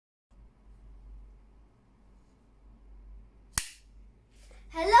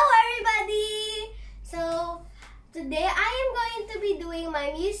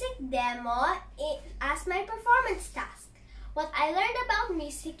my music demo as my performance task. What I learned about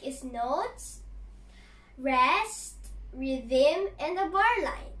music is notes, rest, rhythm, and a bar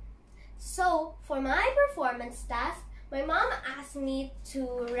line. So, for my performance task, my mom asked me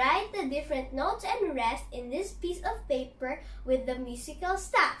to write the different notes and rest in this piece of paper with the musical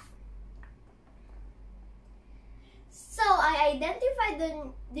staff. So, I identified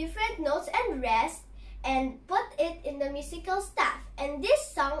the different notes and rest and put it in the musical staff. And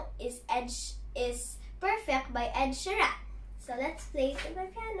this song is Perfect by Ed Sheeran. So, let's play it on my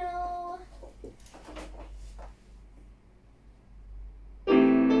piano.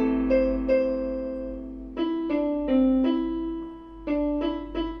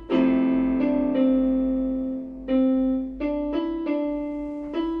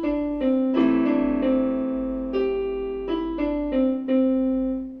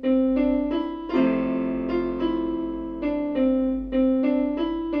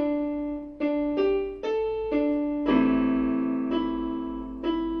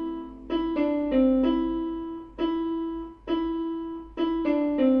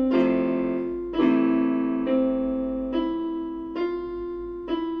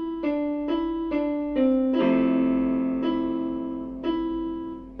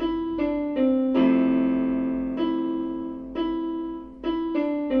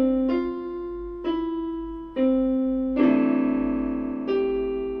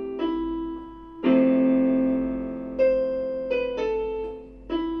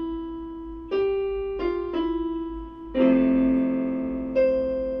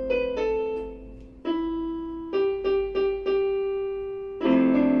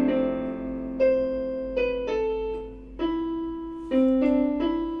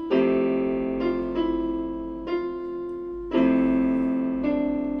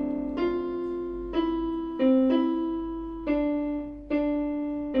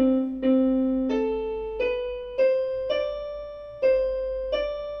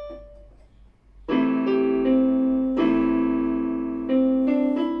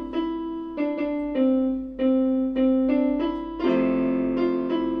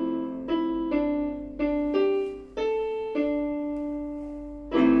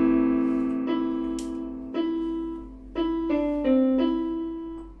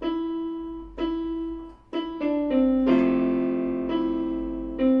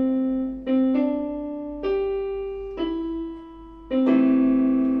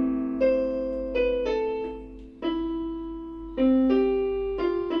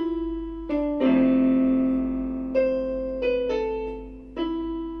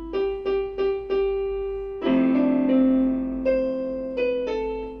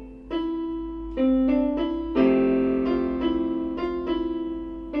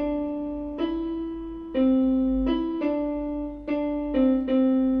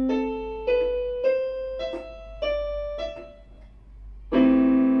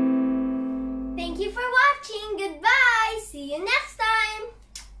 Thank you for watching. Goodbye. See you next time.